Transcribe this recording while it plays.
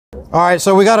All right,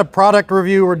 so we got a product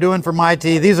review we're doing from IT.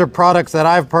 These are products that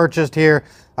I've purchased here.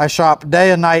 I shop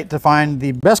day and night to find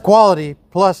the best quality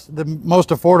plus the most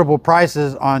affordable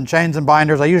prices on chains and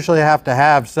binders. I usually have to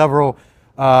have several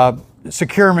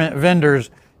securement vendors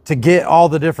to get all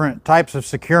the different types of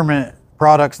securement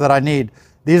products that I need.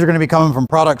 These are going to be coming from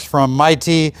products from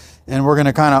IT, and we're going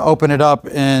to kind of open it up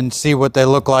and see what they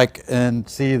look like and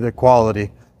see the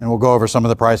quality, and we'll go over some of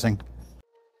the pricing.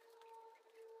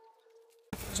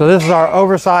 So this is our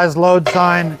oversized load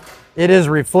sign. It is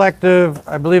reflective.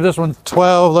 I believe this one's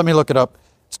 12. Let me look it up.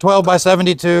 It's 12 by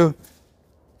 72,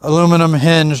 aluminum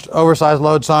hinged oversized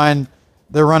load sign.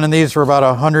 They're running these for about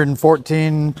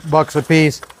 114 bucks a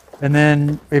piece. And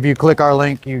then if you click our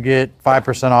link, you get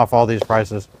 5% off all these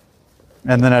prices.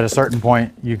 And then at a certain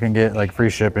point, you can get like free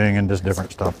shipping and just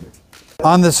different stuff.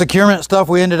 On the securement stuff,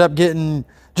 we ended up getting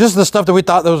just the stuff that we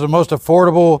thought that was the most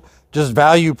affordable, just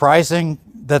value pricing.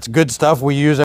 That's good stuff we use